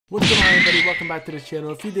What's going on, everybody? Welcome back to the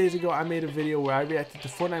channel. A few days ago I made a video where I reacted to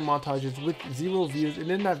FORTNITE montages with 0 views,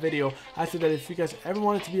 and in that video I said that if you guys ever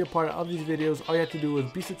wanted to be a part of these videos, all you have to do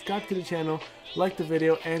is be subscribed to the channel, like the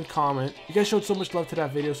video, and comment. You guys showed so much love to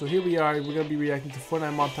that video, so here we are. We're going to be reacting to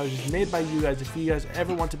FORTNITE montages made by you guys. If you guys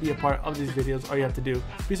ever want to be a part of these videos, all you have to do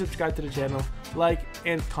is be subscribed to the channel, like,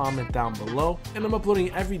 and comment down below. And I'm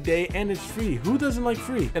uploading every day, and it's free. Who doesn't like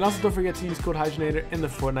free? And also don't forget to use code HYDRANATER in the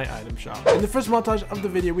FORTNITE item shop. In the first montage of the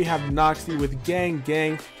video, we have Noxy with Gang.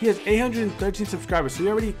 He has 813 subscribers, so he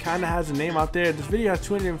already kind of has a name out there. This video has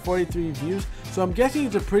 243 views, so I'm guessing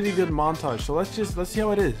it's a pretty good montage. So let's see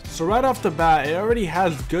how it is. So right off the bat, it already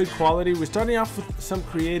has good quality. We're starting off with some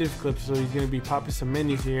creative clips, so he's going to be popping some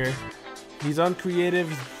minis here. He's on creative,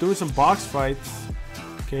 he's doing some box fights.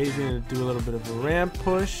 Okay, he's going to do a little bit of a ramp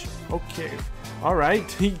push. Okay, all right,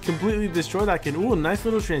 he completely destroyed that kid. Ooh, nice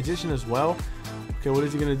little transition as well. Okay, what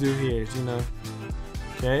is he going to do here? He's going to,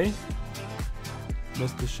 okay,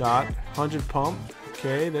 missed the shot. 100 pump.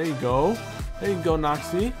 Okay, there you go. There you go,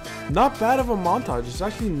 Noxy. Not bad of a montage. It's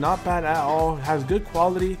actually not bad at all. It has good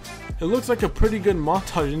quality. It looks like a pretty good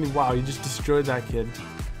montage. And wow, you just destroyed that kid.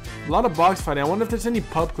 A lot of box fighting. I wonder if there's any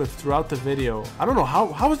pump clips throughout the video. I don't know.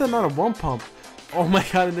 How is that not a one pump? Oh my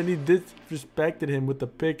god, and then he disrespected him with the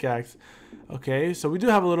pickaxe. Okay, so we do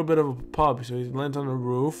have a little bit of a pub. So he lands on the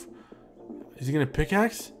roof. Is he going to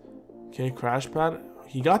pickaxe? Okay, crash pad.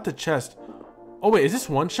 He got the chest. Oh wait, is this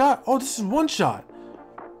one shot? Oh, this is one shot.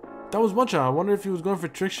 That was one shot. I wonder if he was going for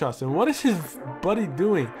trick shots. And what is his buddy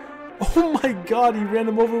doing? Oh my god, he ran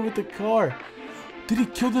him over with the car. Did he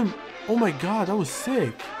kill them? Oh my god, that was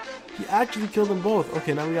sick. He actually killed them both.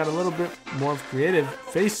 Okay, now we got a little bit more of creative.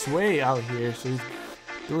 Face sway out here. So he's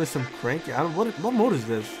doing some cranky. I don't, what mode is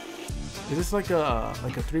this? Is this like a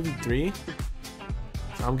 3v3?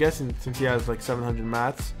 I'm guessing since he has like 700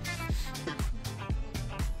 mats.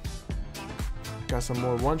 Got some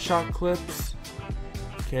more one-shot clips.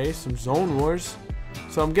 Okay, some zone wars.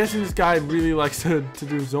 So I'm guessing this guy really likes to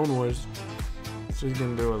do zone wars. So he's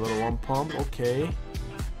gonna do a little one pump. Okay.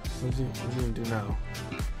 What's he gonna do now?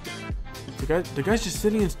 The guy's just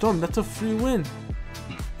sitting in storm. That's a free win.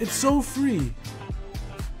 It's so free.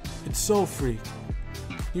 It's so free.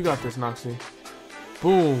 You got this, Noxy.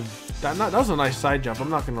 Boom. That was a nice side jump. I'm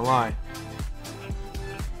not gonna lie.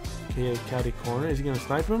 Okay, caddy corner. Is he gonna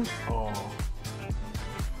snipe him? Oh.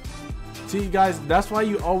 See, guys, that's why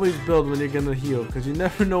you always build when you're gonna heal, because you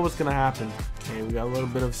never know what's gonna happen. Okay, we got a little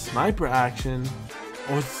bit of sniper action.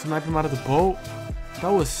 Oh, snipe him out of the boat. That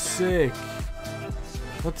was sick.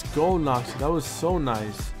 Let's go, Noxy. That was so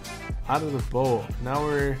nice. Out of the boat. Now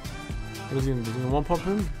we're... What is he gonna do? Is he gonna one pump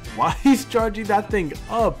him? Why he's charging that thing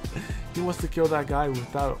up? He wants to kill that guy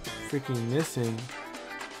without freaking missing.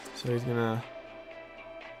 So he's gonna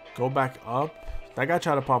go back up. That guy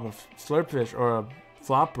tried to pop a slurpfish or a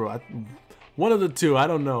flop bro. One of the two, I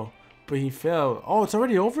don't know, but he failed. Oh, it's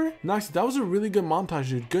already over? Nice. That was a really good montage,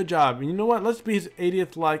 dude. Good job. And you know what, let's be his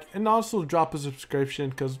 80th like, and also drop a subscription,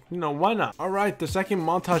 because you know, why not? All right, the second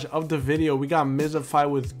montage of the video, we got Mizify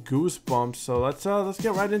with Goosebumps. So let's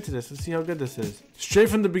get right into this. Let's see how good this is. Straight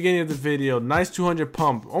from the beginning of the video, nice 200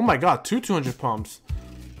 pump. Oh my god, 200 pumps.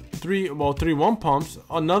 Three one pumps,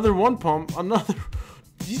 another one pump, another.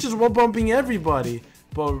 He's just one pumping everybody.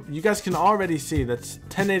 But you guys can already see that's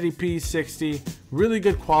 1080p 60, really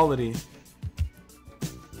good quality.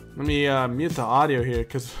 Let me mute the audio here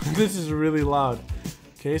because this is really loud.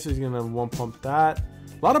 Okay, so he's gonna one pump that.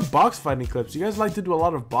 A lot of box fighting clips. You guys like to do a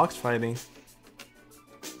lot of box fighting.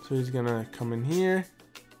 So he's gonna come in here.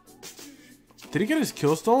 Did he get his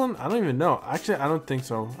kill stolen? I don't even know. Actually, I don't think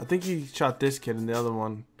so. I think he shot this kid and the other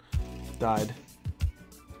one died.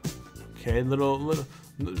 Okay, little.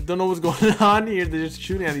 Don't know what's going on here. They're just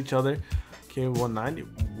shooting at each other. Okay, 190.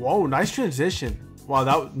 Whoa, nice transition. Wow,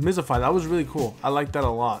 that Mizify. That was really cool. I like that a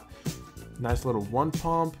lot. Nice little one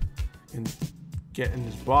pump and get in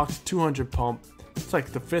this box. 200 pump. It's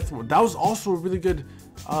like the fifth one. That was also a really good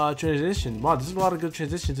transition. Wow, there's a lot of good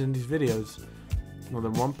transitions in these videos.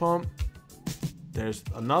 Another one pump. There's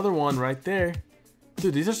another one right there.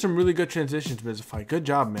 Dude, these are some really good transitions, Mizify. Good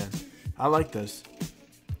job, man. I like this.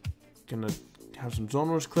 Gonna have some zone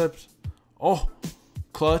wars clips. Oh,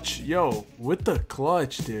 clutch. Yo, with the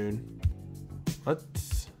clutch, dude.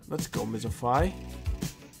 Let's go, Mizify.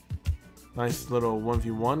 Nice little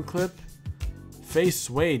 1v1 clip. Face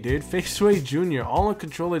sway, dude. Face sway junior, all on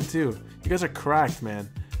controller too. You guys are cracked, man.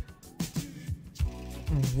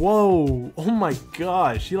 Whoa, oh my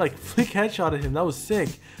gosh, he like flick headshotted him. That was sick.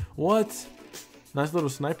 What? Nice little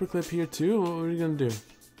sniper clip here too. What are you gonna do?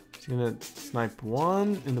 He's gonna snipe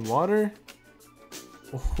one in the water.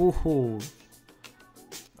 Oh,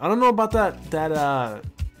 I don't know about that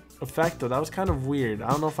effect though. That was kind of weird. I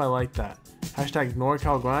don't know if I like that. Hashtag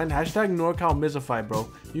NorCal grind. Hashtag NorCal Mizify,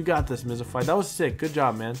 bro. You got this, Mizify. That was sick. Good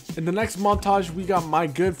job, man. In the next montage, we got my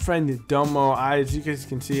good friend Domo. As you guys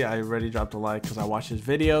can see, I already dropped a like because I watched his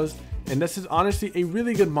videos. And this is honestly a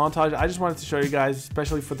really good montage. I just wanted to show you guys,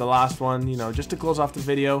 especially for the last one, you know, just to close off the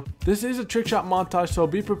video. This is a trick shot montage, so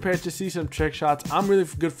be prepared to see some trick shots. I'm really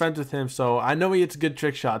good friends with him, so I know he hits good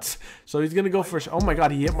trick shots. So he's going to go for, oh my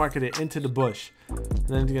god, he hit marketed into the bush. And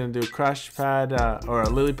then he's going to do a crash pad, or a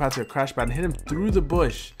lily pad to a crash pad, and hit him through the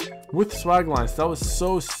bush with swag lines. That was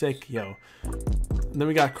so sick, yo. And then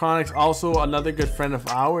we got Chronix, also another good friend of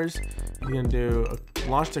ours. He's going to do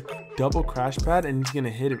launch the double crash pad, and he's going to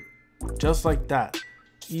hit it just like that.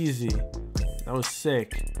 Easy. That was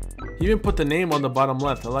sick. He even put the name on the bottom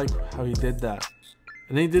left. I like how he did that.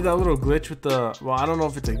 And then he did that little glitch with the, well, I don't know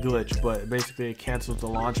if it's a glitch, but basically it cancels the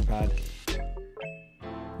launch pad.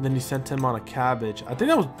 And then he sent him on a cabbage. I think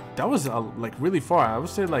that was like really far. I would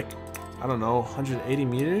say like, I don't know, 180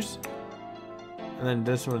 meters. And then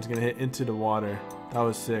this one's gonna hit into the water. That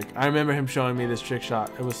was sick. I remember him showing me this trick shot.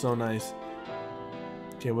 It was so nice.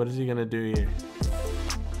 Okay, what is he gonna do here?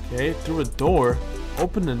 Okay, through a door,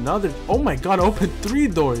 open another. Oh my god, open 3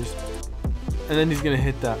 doors. And then he's gonna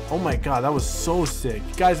hit that. Oh my god, that was so sick.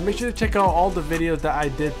 Guys, make sure to check out all the videos that I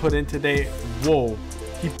did put in today. Whoa,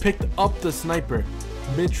 he picked up the sniper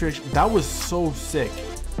mid-trick. That was so sick.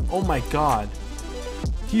 Oh my god,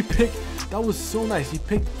 that was so nice. He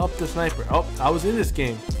picked up the sniper. Oh, I was in this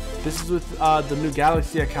game. This is with the new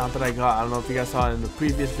Galaxy account that I got. I don't know if you guys saw it in the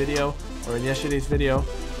previous video or in yesterday's video.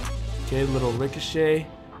 Okay, little ricochet.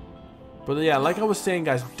 But yeah, like I was saying,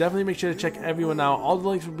 guys, definitely make sure to check everyone out. All the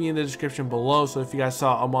links will be in the description below. So if you guys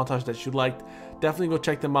saw a montage that you liked, definitely go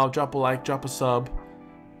check them out. Drop a like, drop a sub.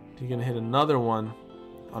 You're gonna hit another one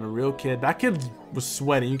on a real kid. That kid was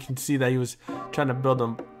sweating. You can see that he was trying to build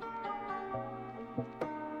him.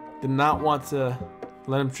 Did not want to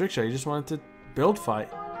let him trick shot. He just wanted to build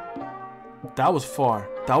fight. That was far.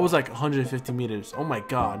 That was like 150 meters. Oh my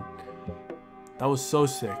god. That was so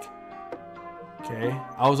sick. Okay,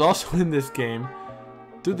 I was also in this game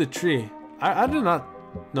through the tree. I did not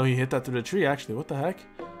know he hit that through the tree, actually. What the heck?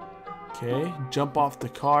 Okay, jump off the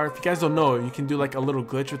car. If you guys don't know, you can do like a little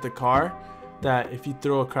glitch with the car that if you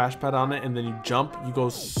throw a crash pad on it and then you jump, you go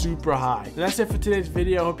super high. And that's it for today's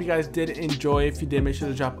video. I hope you guys did enjoy. If you did, make sure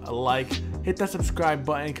to drop a like, hit that subscribe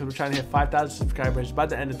button because we're trying to hit 5,000 subscribers by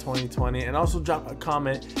the end of 2020. And also drop a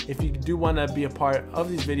comment if you do want to be a part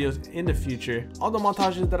of these videos in the future. All the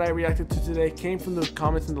montages that I reacted to today came from the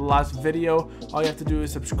comments in the last video. All you have to do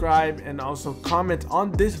is subscribe and also comment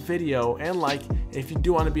on this video and like if you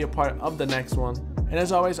do want to be a part of the next one. And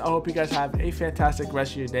as always, I hope you guys have a fantastic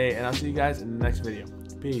rest of your day, and I'll see you guys in the next video.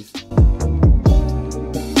 Peace.